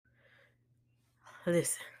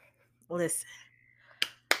Listen, listen.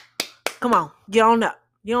 Come on, get on up.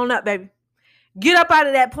 Get on up, baby. Get up out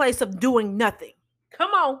of that place of doing nothing.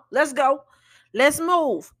 Come on, let's go. Let's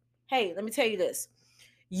move. Hey, let me tell you this.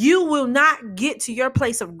 You will not get to your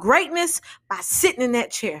place of greatness by sitting in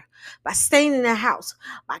that chair, by staying in that house,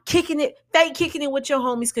 by fake kicking it with your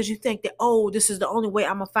homies because you think that, oh, this is the only way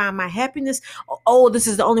I'm going to find my happiness. Or, oh, this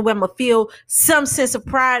is the only way I'm going to feel some sense of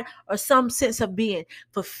pride or some sense of being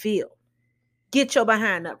fulfilled. Get your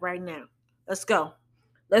behind up right now. Let's go.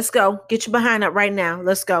 Let's go. Get your behind up right now.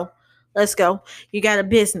 Let's go. Let's go. You got a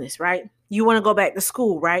business, right? You want to go back to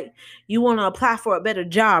school, right? You want to apply for a better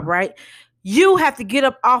job, right? You have to get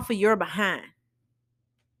up off of your behind.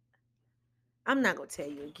 I'm not going to tell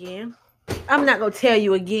you again. I'm not going to tell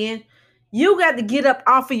you again. You got to get up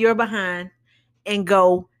off of your behind and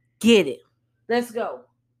go get it. Let's go.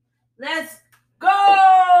 Let's go.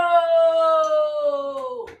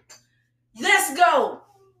 Let's go.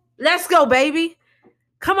 Let's go, baby.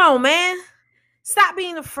 Come on, man. Stop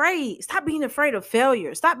being afraid. Stop being afraid of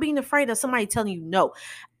failure. Stop being afraid of somebody telling you no.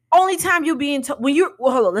 Only time you're being told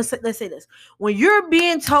hold on, let's say this. When you're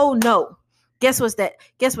being told no, guess what that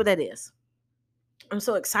is? I'm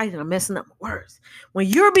so excited. I'm messing up my words. When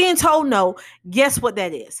you're being told no, guess what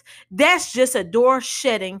that is? That's just a door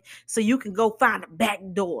shutting so you can go find a back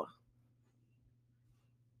door.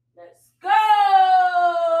 Let's go.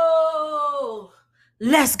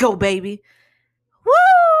 Let's go, baby.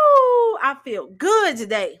 Woo! I feel good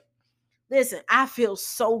today. Listen, I feel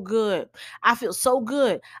so good. I feel so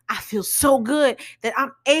good. I feel so good that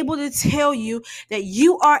I'm able to tell you that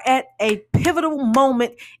you are at a pivotal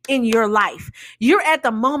moment in your life. You're at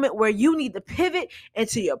the moment where you need to pivot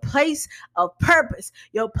into your place of purpose,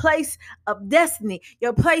 your place of destiny,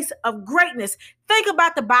 your place of greatness. Think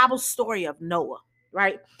about the Bible story of Noah,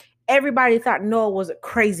 right? Everybody thought Noah was a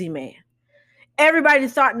crazy man. Everybody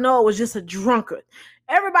thought Noah was just a drunkard.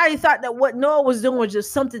 Everybody thought that what Noah was doing was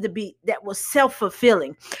just something that was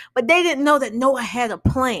self-fulfilling. But they didn't know that Noah had a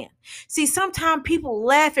plan. See, sometimes people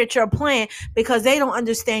laugh at your plan because they don't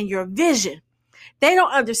understand your vision. They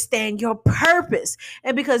don't understand your purpose.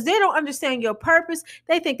 And because they don't understand your purpose,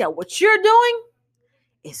 they think that what you're doing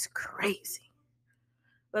is crazy.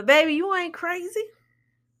 But baby, you ain't crazy.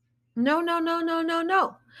 No.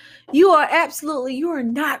 You are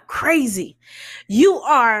not crazy. You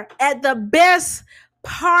are at the best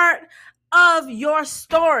part of your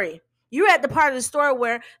story. You're at the part of the story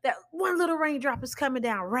where that one little raindrop is coming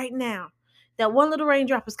down right now. That one little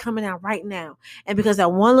raindrop is coming down right now. And because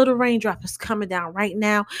that one little raindrop is coming down right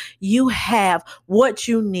now, you have what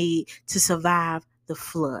you need to survive the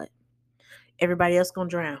flood. Everybody else gonna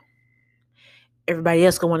drown. Everybody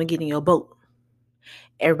else gonna want to get in your boat.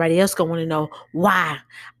 Everybody else gonna want to know why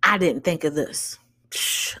I didn't think of this.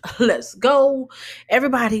 Let's go.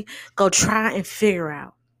 Everybody go try and figure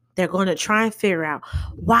out. They're going to try and figure out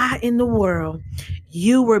why in the world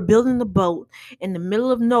you were building the boat in the middle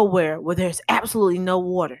of nowhere where there's absolutely no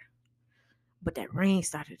water. But that rain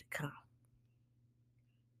started to come.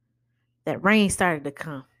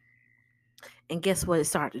 And guess what it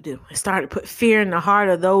started to do? It started to put fear in the heart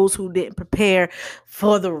of those who didn't prepare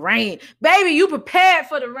for the rain. Baby, you prepared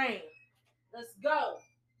for the rain. Let's go.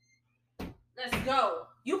 Let's go.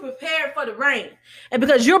 You prepared for the rain. And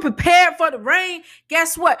because you're prepared for the rain,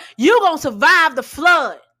 guess what? You're going to survive the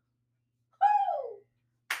flood.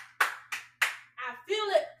 Woo! I feel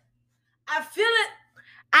it.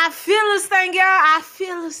 I feel this thing, y'all. I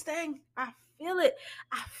feel this thing. I feel it.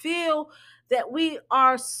 I feel that we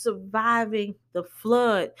are surviving the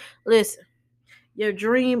flood. Listen, your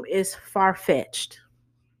dream is far-fetched.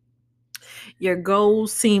 Your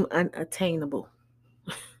goals seem unattainable.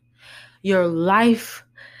 Your life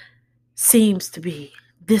seems to be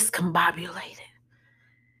discombobulated,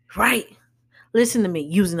 right? Listen to me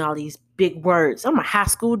using all these big words. I'm a high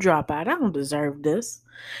school dropout. I don't deserve this.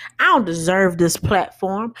 I don't deserve this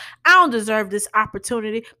platform. I don't deserve this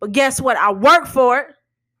opportunity. But guess what? I work for it.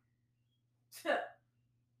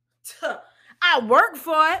 I work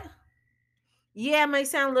for it. Yeah, it may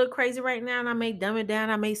sound a little crazy right now, and I may dumb it down.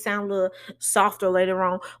 I may sound a little softer later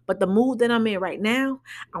on. But the mood that I'm in right now,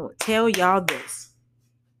 I want to tell y'all this.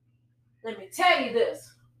 Let me tell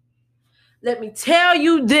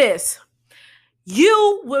you this.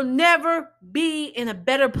 You will never be in a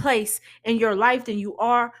better place in your life than you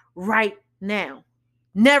are right now.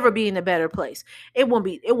 Never be in a better place. It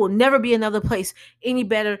will never be another place any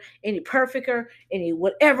better, any perfecter, any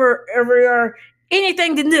whatever, ever,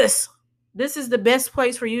 anything than this. This is the best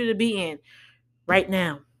place for you to be in right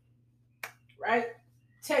now. Right?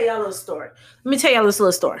 Tell y'all a little story. Let me tell y'all this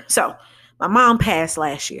little story. So, my mom passed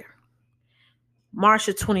last year. March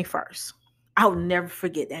the 21st. I'll never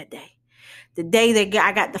forget that day. The day that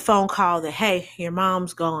I got the phone call that, hey, your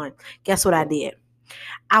mom's gone. Guess what I did?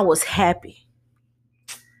 I was happy.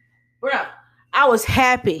 Bruh, I was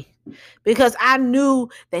happy because I knew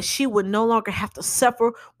that she would no longer have to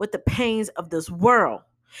suffer with the pains of this world.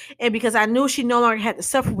 And because I knew she no longer had to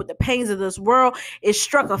suffer with the pains of this world, it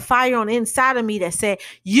struck a fire on the inside of me that said,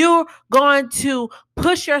 you're going to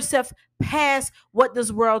push yourself past what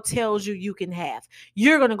this world tells you you can have.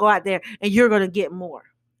 You're going to go out there and you're going to get more.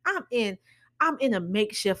 I'm in a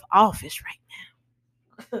makeshift office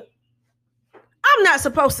right now. I'm not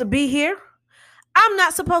supposed to be here. I'm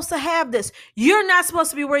not supposed to have this. You're not supposed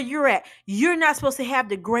to be where you're at. You're not supposed to have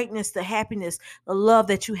the greatness, the happiness, the love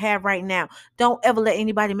that you have right now. Don't ever let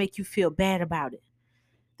anybody make you feel bad about it.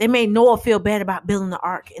 They made Noah feel bad about building the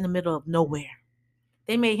ark in the middle of nowhere.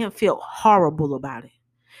 They made him feel horrible about it.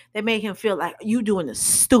 They made him feel like you doing the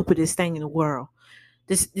stupidest thing in the world.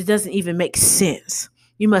 It doesn't even make sense.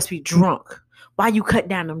 You must be drunk. Why you cut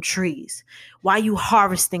down them trees? Why you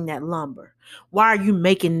harvesting that lumber? Why are you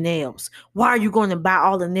making nails? Why are you going to buy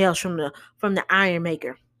all the nails from the iron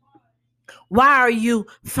maker? Why are you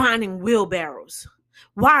finding wheelbarrows?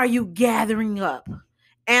 Why are you gathering up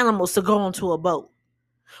animals to go onto a boat?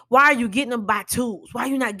 Why are you getting them by twos? Why are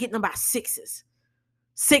you not getting them by sixes?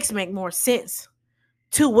 Six make more sense.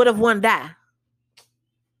 Two, what if one die?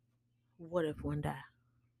 What if one die?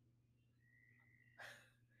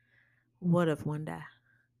 What if one die?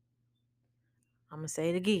 I'm going to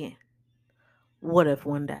say it again. What if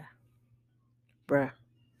one die? Bruh.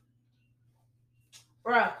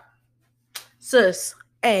 Sis.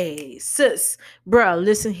 Hey, sis. Bruh,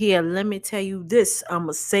 listen here. Let me tell you this. I'm going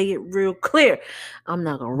to say it real clear. I'm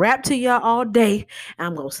not going to rap to y'all all day.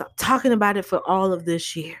 I'm going to stop talking about it for all of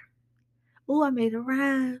this year. Ooh, I made a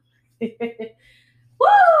rhyme.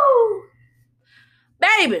 Woo!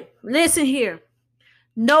 Baby, listen here.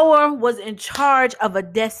 Noah was in charge of a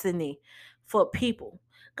destiny for people.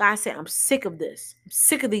 God said, I'm sick of this. I'm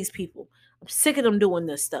sick of these people. I'm sick of them doing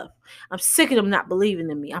this stuff. I'm sick of them not believing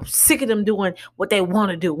in me. I'm sick of them doing what they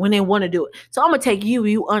want to do when they want to do it. So I'm going to take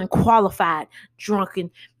you unqualified,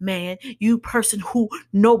 drunken man, you person who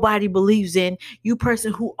nobody believes in, you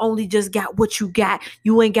person who only just got what you got.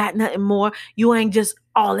 You ain't got nothing more. You ain't just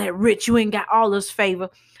all that rich. You ain't got all this favor.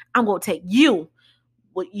 I'm going to take you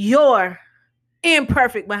with your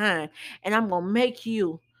imperfect behind, and I'm gonna make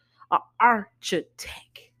you an architect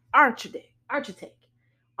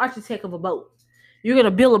of a boat. You're gonna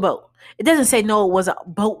build a boat. It doesn't say Noah was a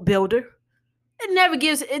boat builder.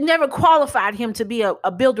 It never qualified him to be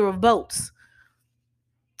a builder of boats.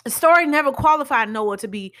 The story never qualified Noah to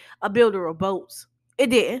be a builder of boats. It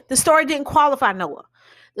did. The story didn't qualify Noah.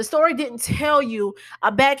 The story didn't tell you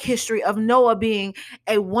a back history of Noah being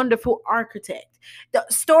a wonderful architect. The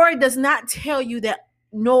story does not tell you that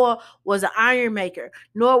Noah was an iron maker,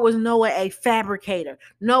 nor was Noah a fabricator,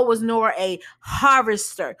 nor was Noah a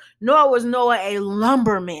harvester, nor was Noah a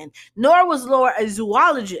lumberman, nor was Noah a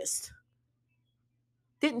zoologist.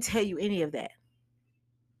 Didn't tell you any of that.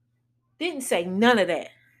 Didn't say none of that.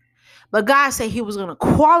 But God said he was going to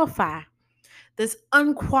qualify this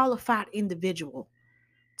unqualified individual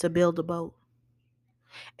to build a boat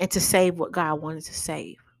and to save what God wanted to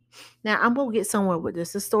save. Now, I'm going to get somewhere with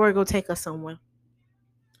this. This story going to take us somewhere.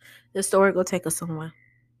 This story going to take us somewhere.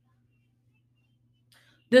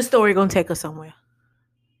 This story going to take us somewhere.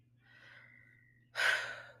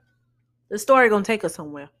 This story going to take us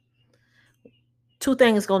somewhere. Two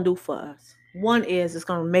things it's going to do for us. One is it's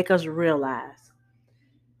going to make us realize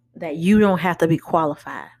that you don't have to be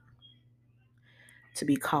qualified to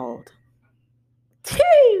be called.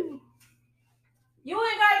 You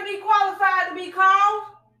ain't got to be qualified to be called.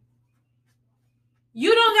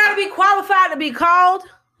 You don't got to be qualified to be called.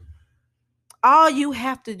 All you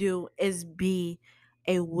have to do is be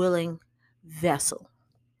a willing vessel.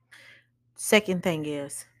 Second thing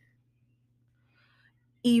is,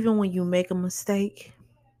 even when you make a mistake,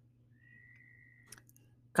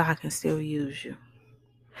 God can still use you.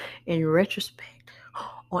 In retrospect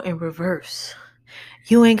or in reverse,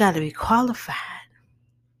 you ain't got to be qualified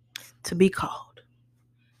to be called.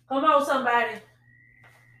 Come on, somebody.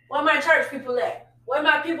 Where my church people at? Where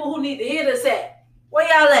my people who need to hear this at? Where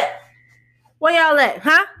y'all at? Where y'all at?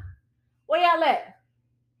 Huh? Where y'all at?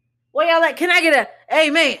 Where y'all at? Can I get a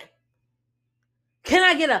amen? Can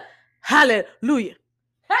I get a hallelujah?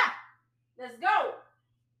 Ha! Let's go.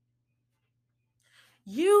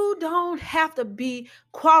 You don't have to be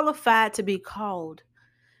qualified to be called.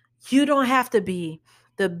 You don't have to be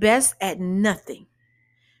the best at nothing.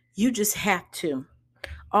 You just have to.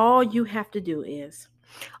 All you have to do is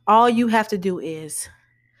All you have to do is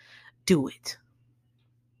do it.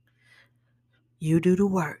 You do the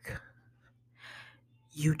work.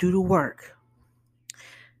 You do the work.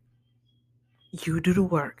 You do the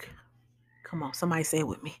work. Come on, somebody say it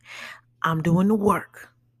with me. I'm doing the work.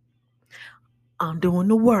 I'm doing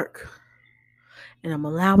the work. And I'm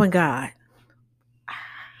allowing God.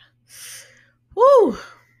 Woo!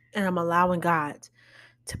 And I'm allowing God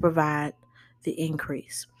to provide the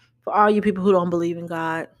increase. For all you people who don't believe in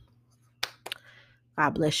God, God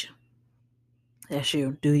bless you. That's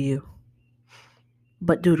you. Do you.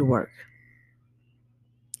 But do the work.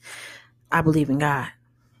 I believe in God.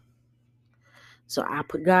 So I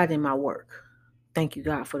put God in my work. Thank you,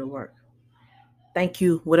 God, for the work. Thank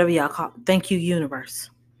you, whatever y'all call it. Thank you, universe,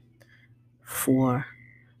 for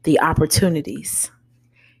the opportunities.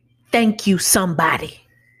 Thank you, somebody,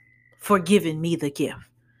 for giving me the gift.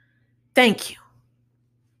 Thank you.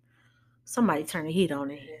 Somebody turn the heat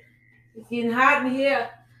on in here. It's getting hot in here.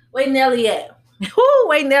 Where Nelly at?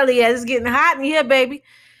 Where Nelly at? It's getting hot in here, baby.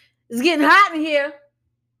 It's getting hot in here.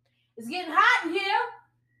 It's getting hot in here.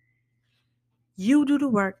 You do the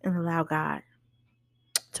work and allow God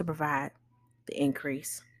to provide the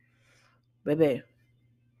increase. Baby,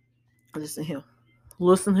 listen here.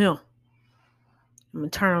 Listen here. I'm going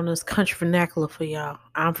to turn on this country vernacular for y'all.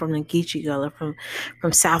 I'm from the Geechee Gully,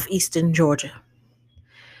 from southeastern Georgia.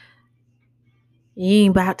 You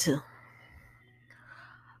ain't about to.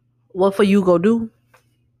 What for you go do?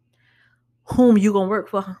 Whom you gonna work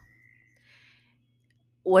for?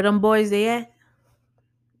 Where them boys they at?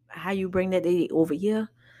 How you bring that day over here?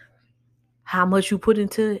 How much you put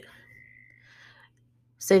into it?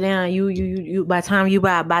 Say down, you. By time you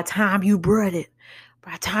brought it, by the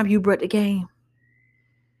time you brought the game.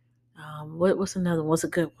 What's another one? What's a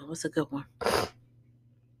good one? What's a good one,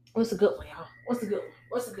 y'all? What's a good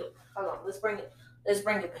one? Hold on, let's bring it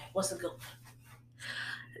back. What's a good one?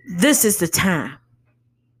 This is the time.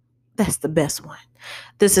 That's the best one.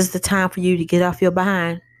 This is the time for you to get off your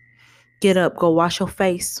behind. Get up, go wash your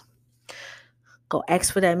face. Go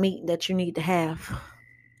ask for that meeting that you need to have.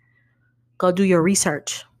 Go do your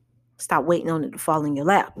research. Stop waiting on it to fall in your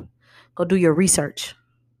lap. Go do your research.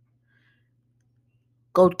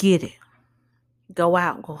 Go get it. Go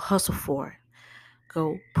out. Go hustle for it.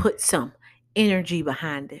 Go put some energy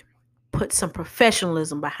behind it. Put some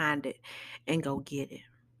professionalism behind it and go get it.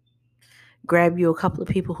 Grab you a couple of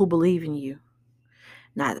people who believe in you.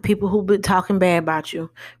 Not the people who been talking bad about you.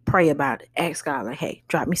 Pray about it. Ask God, like, hey,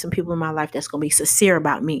 drop me some people in my life that's going to be sincere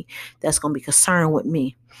about me. That's going to be concerned with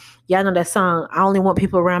me. Y'all know that song, I only want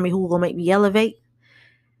people around me who are going to make me elevate.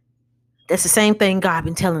 That's the same thing God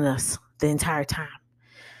been telling us the entire time.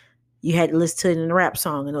 You had to listen to it in a rap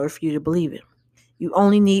song in order for you to believe it. You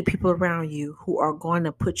only need people around you who are going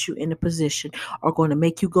to put you in a position, are going to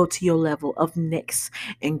make you go to your level of next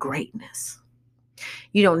and greatness.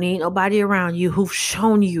 You don't need nobody around you who've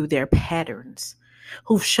shown you their patterns,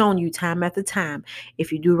 who've shown you time after time.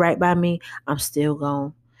 If you do right by me, I'm still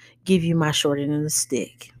going to give you my short end of the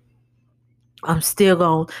stick. I'm still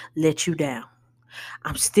going to let you down.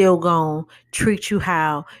 I'm still going to treat you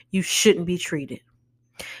how you shouldn't be treated.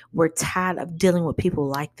 We're tired of dealing with people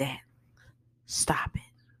like that. Stop it.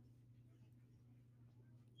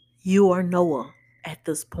 You are Noah at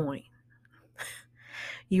this point.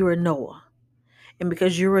 You are Noah. And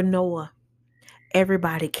because you're a Noah,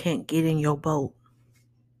 everybody can't get in your boat.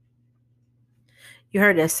 You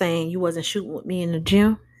heard that saying, you wasn't shooting with me in the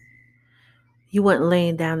gym. You wasn't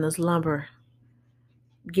laying down this lumber,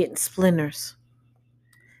 getting splinters,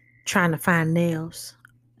 trying to find nails,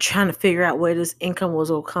 trying to figure out where this income was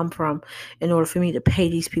going to come from in order for me to pay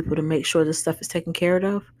these people to make sure this stuff is taken care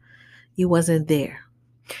of. You wasn't there.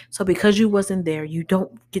 So because you wasn't there, you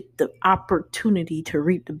don't get the opportunity to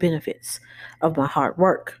reap the benefits of my hard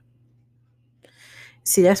work.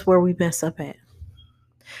 See, that's where we mess up at.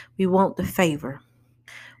 We want the favor.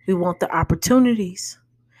 We want the opportunities,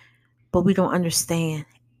 but we don't understand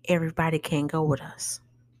everybody can't go with us.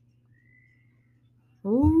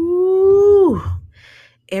 Ooh,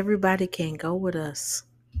 everybody can't go with us.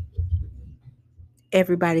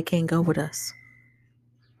 Everybody can't go with us.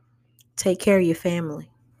 Take care of your family.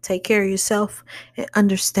 Take care of yourself and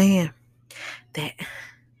understand that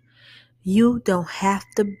you don't have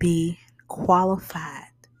to be qualified.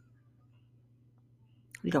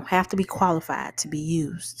 You don't have to be qualified to be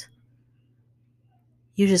used.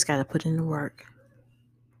 You just got to put in the work.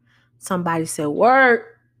 Somebody said,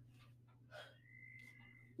 work.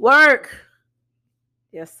 Work.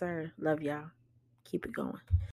 Yes, sir. Love y'all. Keep it going.